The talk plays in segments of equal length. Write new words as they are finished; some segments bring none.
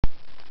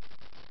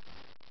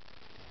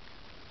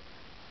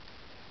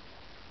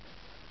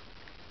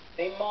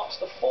ceremony marks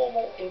the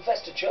formal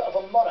investiture of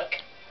a monarch?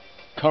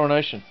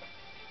 Coronation.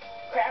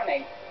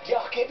 Crowning. Yeah,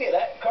 I'll give you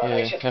that.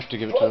 Coronation. Yeah, have to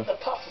give it to Float her. the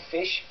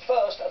Pufferfish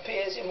first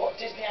appears in what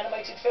Disney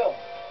animated film?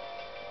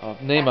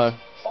 Nemo.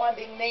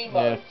 Finding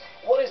Nemo. Yeah.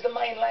 What is the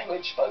main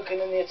language spoken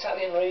in the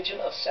Italian region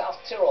of South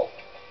Tyrol?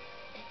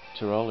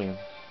 Tyrolean.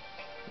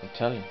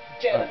 Italian.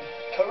 German.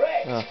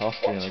 Correct.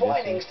 Austrian, I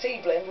What guess. Twinings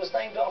tea blend was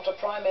named after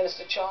Prime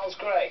Minister Charles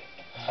Grey?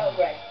 Oh,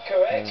 right.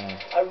 Correct.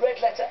 A red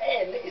letter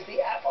N is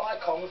the app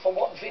icon for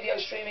what video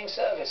streaming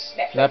service?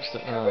 Netflix. Napster.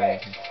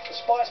 Correct. The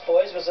Spice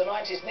Boys was the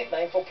 90s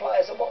nickname for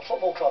players at what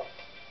football club?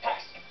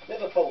 Pass.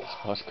 Liverpool.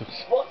 Spice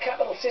Girls. What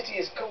capital city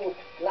is called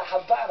La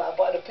Habana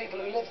by the people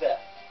who live there?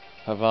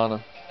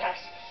 Havana. Pass.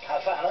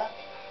 Havana.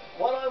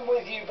 When I'm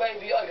with you,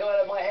 baby, I go out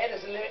of my head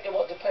is the lyric in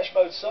what Depeche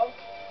Mode song?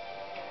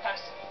 Pass.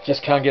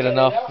 Just can't get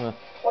enough.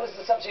 What is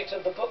the subject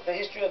of the book, The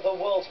History of the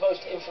World's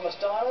Most Infamous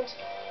Diamond?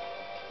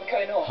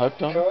 McKay-North. Hope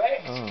done.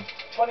 Correct. Oh.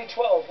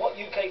 2012, what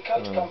UK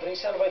coach company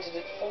celebrated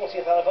its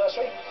 40th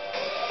anniversary?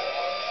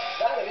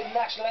 That would have been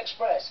National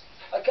Express.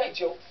 Okay,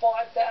 Jill,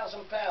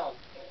 £5,000.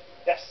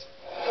 Yes.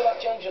 Good luck,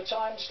 James, your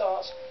time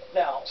starts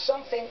now.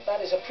 Something that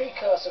is a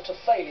precursor to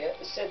failure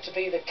is said to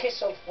be the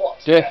kiss of what?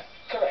 Death.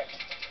 Correct.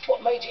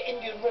 What major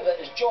Indian river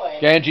is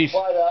joined Ganges.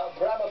 by the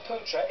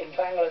Brahmaputra in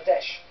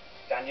Bangladesh?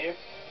 Danube.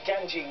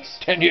 Ganges.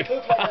 Danube.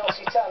 Who played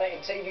Elsie Tanner in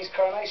TV's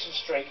Coronation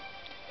Street?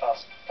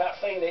 Pass. Pat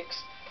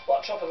Phoenix.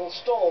 What tropical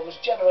storms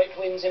generate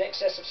winds in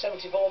excess of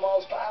 74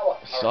 miles per hour?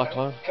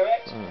 Cyclone.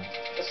 Correct. Oh.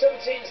 The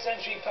 17th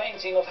century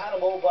painting of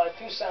Hannibal by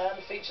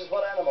Poussin features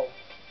what animal?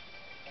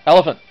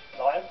 Elephant.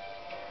 Lion.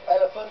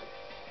 Elephant.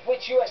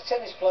 Which US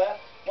tennis player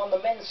won the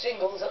men's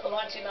singles at the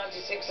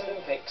 1996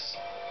 Olympics?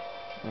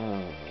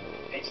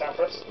 Pete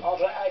Sampras.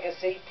 Andre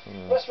Agassi.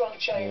 Restaurant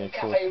chain Yeah, of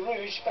Café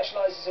Rouge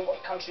specialises in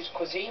what country's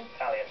cuisine?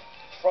 Italian.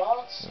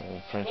 France.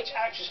 French. Which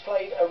actress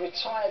played a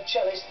retired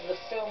cellist in the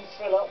film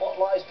thriller What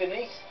Lies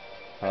Beneath?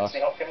 Pass.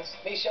 Anthony Hopkins.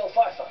 Michelle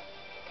Pfeiffer.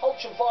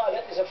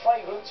 Ultraviolet is a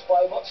fragrance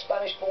by what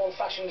Spanish-born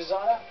fashion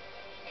designer?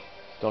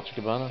 Dolce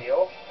Gabbana.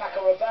 Dior.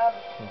 Paco Rabanne.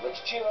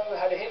 Which duo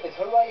had a hit with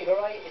Hooray,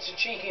 Hooray, It's a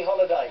Cheeky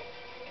Holiday?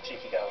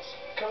 Cheeky Girls.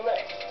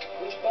 Correct.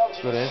 Which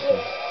Belgian Good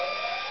answer.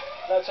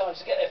 No time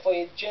to get there for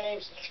you,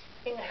 James.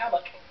 In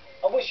hammock.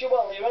 I wish you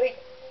well. Are you ready?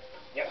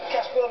 Yep.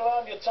 Cash builder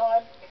around your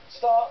time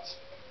starts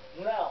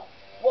now.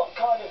 What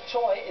kind of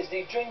toy is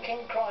the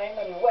drinking, crying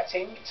and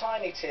wetting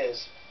Tiny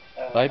Tears?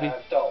 Baby.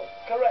 Doll.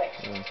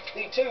 Correct.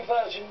 The two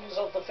versions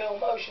of the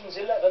film Ocean's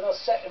 11 are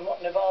set in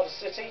what Nevada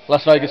city?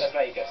 Las Vegas. Las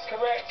Vegas.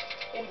 Correct.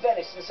 In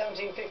Venice in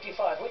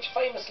 1755, which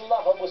famous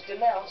lover was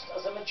denounced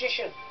as a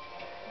magician?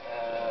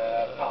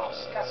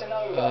 Pass.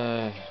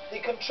 Casanova. The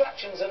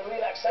contractions and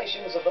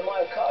relaxations of the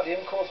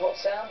myocardium cause what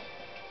sound?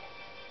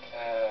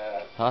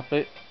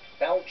 Heartbeat.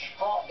 Belch.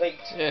 Heartbeat.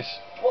 Yes.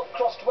 What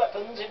crossed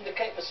weapons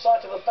indicate the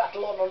site of a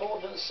battle on an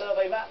ordnance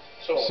survey map?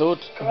 Sword. Sword.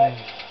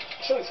 Correct.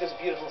 Truth is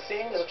a Beautiful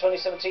Thing is a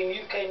 2017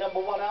 UK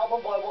 #1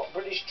 album by what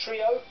British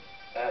trio?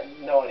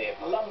 No idea.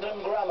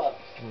 London Grammar.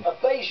 A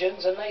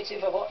Bayesian's a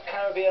native of what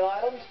Caribbean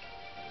island?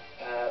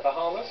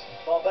 Bahamas.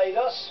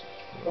 Barbados.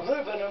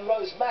 Reuben and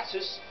Rose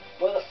Mattis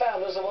were the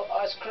founders of what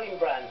ice cream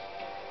brand?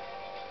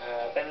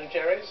 Ben and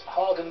Jerry's.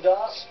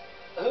 Haagen-Dazs.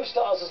 Who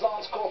stars as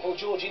Lance Corporal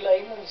Georgie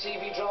Lane in the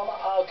TV drama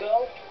Our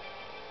Girl?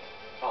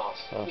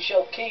 Pass.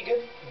 Michelle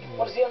Keegan.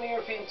 What is the only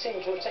European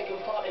team to have taken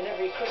part in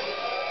every cricket?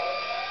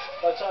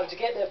 No time to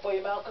get there for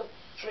you, Malcolm.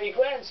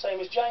 £3 same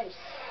as James.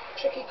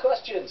 Tricky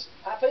questions.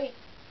 Happy?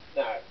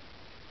 No.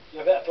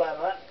 You're a better player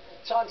than that.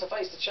 Time to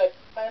face the check.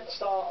 And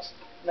starts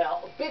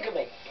now.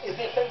 Bigamy is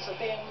the offence of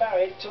being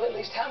married to at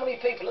least how many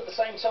people at the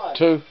same time?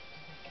 2.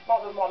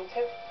 More than one,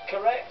 two.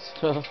 Correct.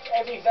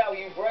 Every vow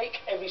you break,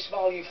 every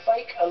smile you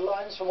fake are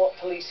lines from what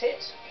police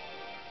hit?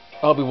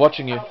 I'll be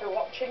watching you. I'll be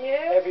watching you.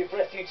 Every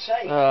breath you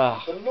take.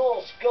 Ah. The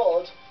Norse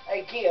god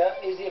Aegir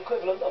is the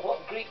equivalent of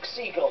what Greek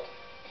sea god?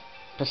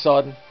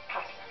 Poseidon.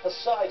 Pass.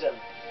 Poseidon.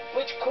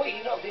 Which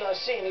queen of the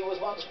Iceni was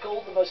once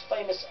called the most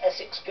famous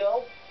Essex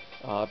girl?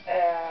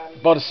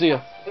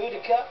 Boadicea.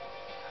 Boudica.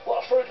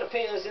 What fruit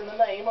appears in the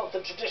name of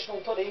the traditional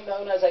pudding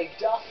known as a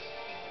duff?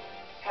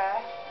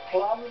 Pear.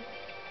 Plum.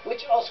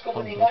 Which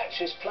Oscar-winning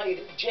actress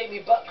played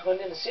Jamie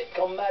Buckman in the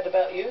sitcom Mad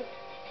About You?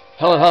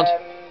 Helen Hunt.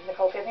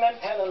 Nicole Kidman.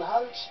 Helen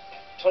Hunt.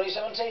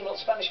 2017, what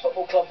Spanish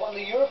football club won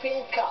the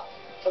European Cup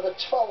for the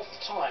 12th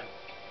time?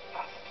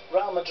 Pass.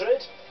 Real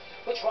Madrid.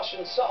 Which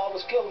Russian Tsar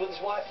was killed with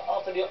his wife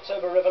after the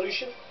October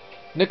Revolution?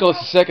 Nicholas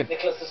II.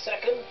 Nicholas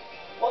II.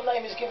 What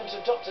name is given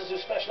to doctors who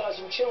specialise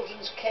in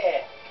children's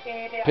care?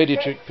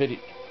 Pediatrician.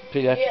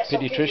 Yes, I'll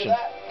give you Pediatrician.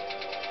 that.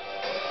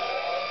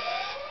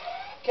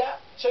 Cat,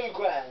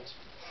 £2.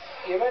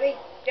 You ready?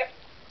 Yep.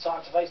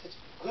 Time to face the...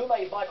 Who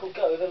made Michael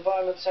Gove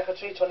Environment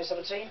Secretary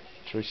 2017?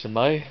 Theresa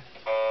May.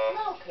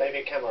 Malcolm.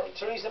 David Cameron.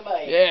 Theresa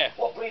May. Yeah.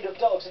 What breed of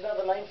dog is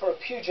another name for a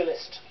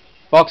pugilist?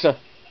 Boxer.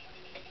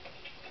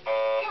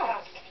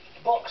 Pass.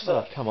 Boxer.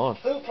 Oh, come on.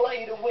 Who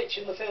played a witch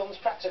in the films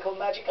Practical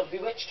Magic and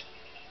Bewitched?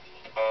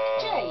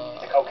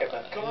 James. Nicole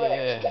Kidman.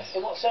 Correct. Yeah.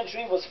 In what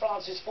century was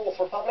France's Fourth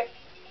Republic?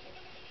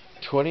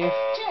 20th.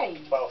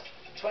 James. 12th.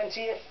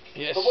 20th.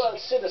 Yes. The word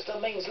sinister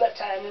means left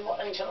hand in what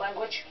ancient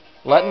language?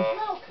 Latin.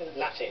 Malcolm.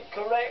 Latin.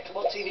 Correct.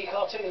 What TV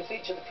cartoon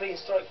featured the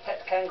prehistoric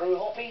pet kangaroo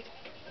Hoppy?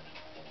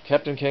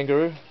 Captain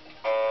Kangaroo.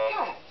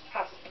 Cat.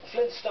 Half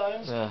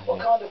Flintstones. Ah, What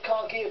yeah. kind of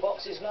car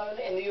gearbox is known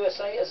in the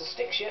USA as a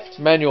stick shift?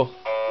 Manual.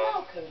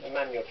 Malcolm. A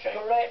manual chain.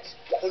 Correct.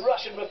 The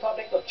Russian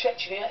Republic of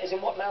Chechnya is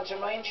in what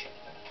mountain range?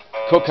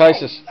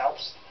 Caucasus.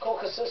 Alps.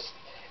 Caucasus.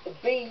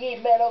 Be Ye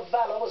Men of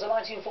Valor was a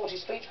 1940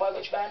 speech by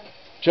which band?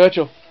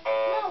 Churchill.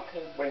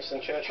 Malcolm.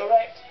 Winston Churchill.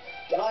 Correct.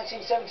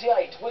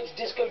 1978. Which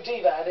disco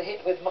diva had a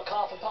hit with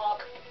MacArthur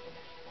Park?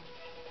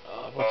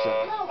 What's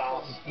that?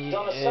 Malcolm.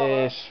 Donna Summer.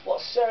 Yes. What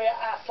Serie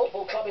A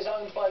football club is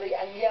owned by the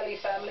Agnelli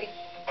family?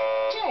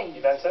 James.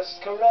 Juventus.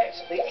 Correct.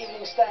 The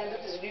Evening Standard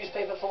is a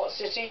newspaper for what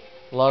city?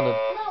 London.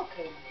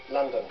 Malcolm.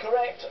 London.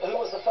 Correct. Who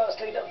was the first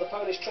leader of the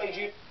Polish trade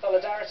union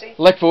Solidarity?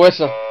 Lech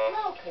Wałęsa.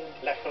 Malcolm.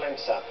 Lech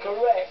Walesa.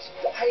 Correct.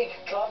 Hague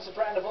Club's a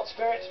brand of what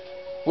spirit?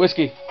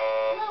 Whiskey.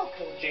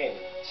 Malcolm. Gin.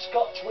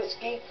 Scotch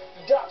whiskey.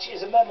 Dutch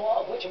is a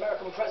memoir of which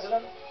American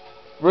president?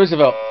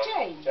 Roosevelt.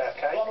 James.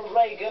 JFK. Ronald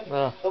Reagan.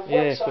 Ah, The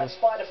yeah, website cool.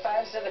 Spider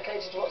Fans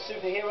dedicated to what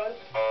superhero?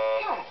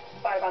 Cat.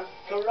 Spider-Man.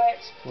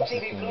 Correct. What's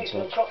his TV name,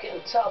 policeman Dutch? Crockett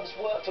and Tubbs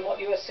worked in what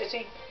US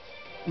city?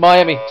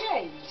 Miami.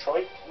 James.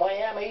 Detroit.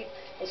 Miami.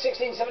 In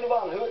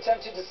 1671, who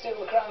attempted to steal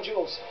the crown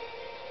jewels?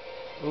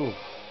 Ooh.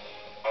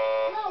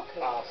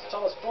 Malcolm.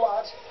 Thomas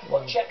Blood.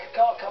 What Czech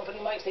car company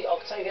makes the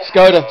Octavia?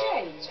 Skoda.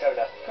 James.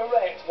 Skoda.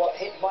 Correct. What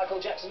hit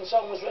Michael Jackson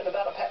song was written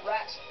about a pet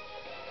rat?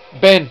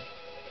 Ben.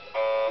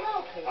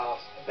 Malcolm. Pass.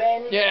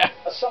 Ben. Yeah.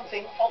 A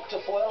something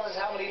octafoil has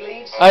how many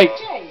leads? 8.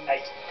 James. 8.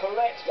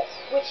 Correct.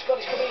 Which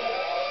Scottish comedian?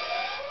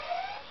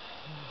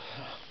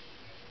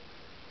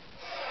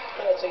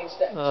 13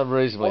 steps. I'm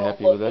reasonably Well,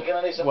 happy look, with that. we're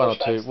gonna need some One or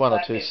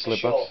pushbacks, two that is for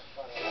slip ups.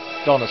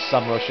 sure. Donna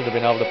Summer I should have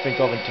been able to think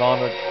of in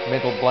time. A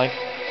mental blank.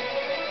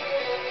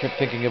 Kept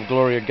thinking of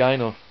Gloria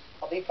Gaynor.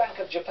 The Bank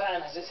of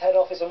Japan has its head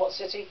office in what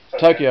city?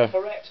 Tokyo.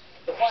 Correct.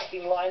 The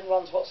Viking Line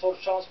runs what sort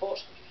of transport?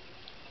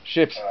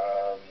 Ships.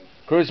 Um,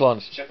 Cruise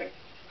lines. shipping.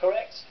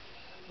 Correct.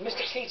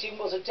 Mr. Keating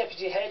was a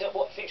deputy head at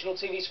what fictional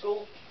TV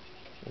school?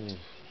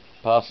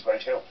 Pass.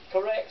 Grange Hill.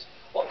 Correct.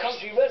 What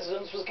country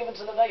residence was given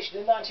to the nation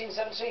in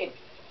 1917?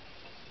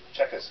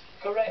 Checkers.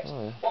 Correct.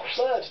 Oh, yeah. What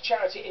bird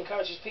charity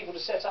encourages people to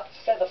set up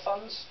feather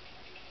funds?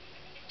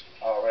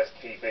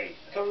 RSPB.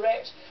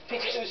 Correct.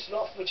 Peter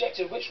Ustinov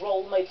rejected which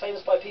role made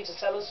famous by Peter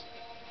Sellers?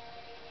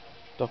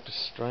 Dr.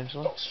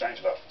 Strangelove. Dr.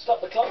 Strangelove.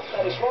 Stop the clock,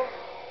 that is wrong.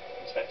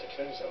 Inspector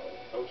Clouseau.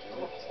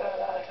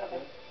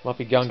 Might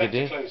be Gunga Inspector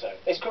Din. Clouseau.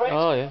 It's correct.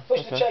 Oh, yeah,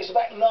 Push the okay. chaser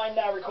back, 9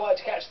 now required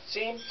to catch the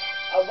team.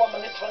 1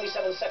 minute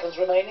 27 seconds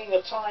remaining.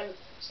 The time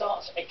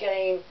starts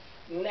again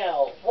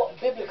now. What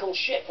biblical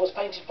ship was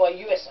painted by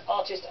US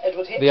artist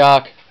Edward Hicks? The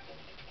Ark.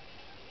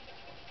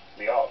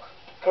 The Ark.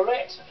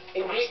 Correct.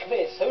 In Greek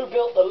myth, who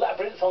built the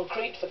labyrinth on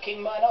Crete for King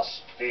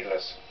Minos?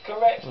 Daedalus.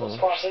 Correct. What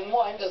sparkling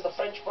wine does the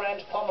French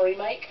brand Pommery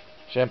make?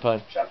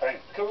 Champagne. Champagne.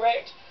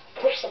 Correct.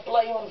 Put the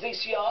blame on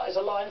VCR is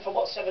a line from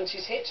what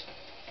 70s hit?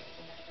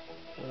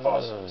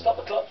 Pass. Stop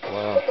the clock.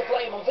 Wow. Put the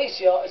blame on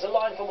VCR is a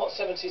line from what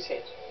 70s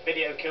hit?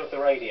 Video killed the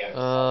radio.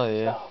 Oh,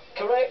 yeah.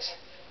 Correct.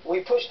 We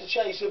push the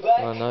chaser back.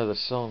 I know the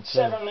song too.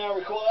 7 now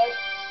required.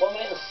 1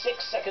 minute and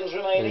 6 seconds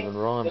remaining. even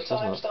rhymes, the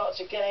time doesn't it? starts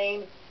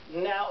again.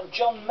 Now,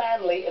 John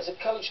Manley is a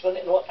coachman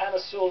in what Anna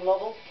Sewell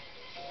novel?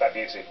 Bad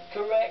Beauty.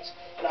 Correct.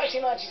 In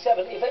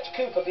 1997, Yvette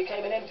Cooper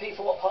became an MP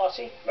for what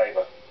party?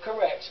 Labour.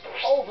 Correct.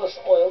 Olbus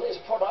oil is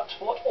a product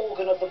for what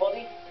organ of the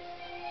body?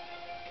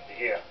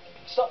 The ear.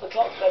 Stop the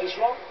clock, that is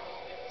wrong.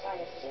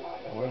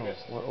 Wow,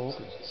 what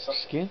organs?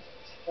 Skin?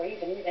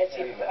 Breathing. That's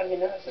it. Put on your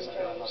nose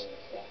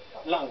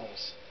and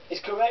Lungs. Is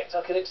correct,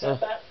 I can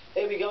accept that.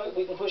 Here we go,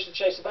 we can push the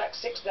chaser back.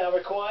 6 now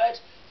required.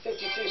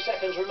 52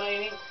 seconds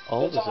remaining.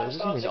 Old the is it? time Does it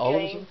starts mean old,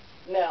 is again.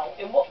 Now,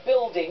 in what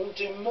building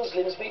do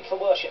Muslims meet for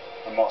worship?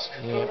 A mosque.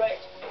 Yeah.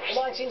 Correct. In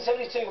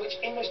 1972, which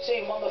English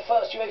team won the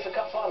first UEFA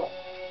Cup final?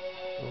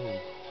 Ooh.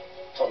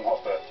 Tottenham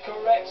Hotspur.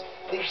 Correct.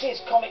 The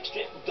Diz comic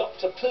strip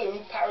Doctor Pooh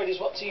parodies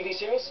what TV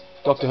series?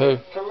 Doctor Who.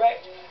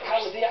 Correct.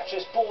 How was the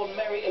actress born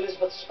Mary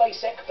Elizabeth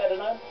Spacek better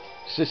known?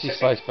 Sissy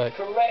Spaceback.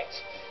 Correct.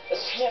 A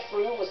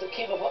Snefru was the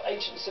king of what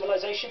ancient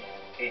civilization?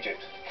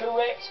 Egypt.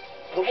 Correct.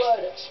 The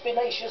word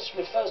spinaceous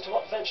refers to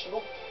what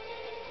vegetable?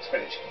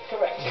 Spinach.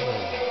 Correct.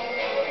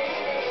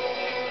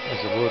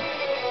 There's a wood.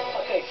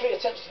 Okay, 3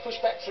 attempts to push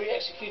back, 3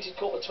 executed,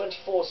 caught with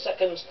 24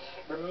 seconds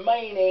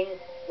remaining.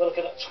 We're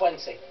looking at 20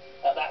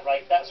 at that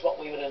rate. That's what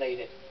we would have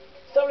needed.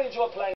 Thoroughly enjoyed playing.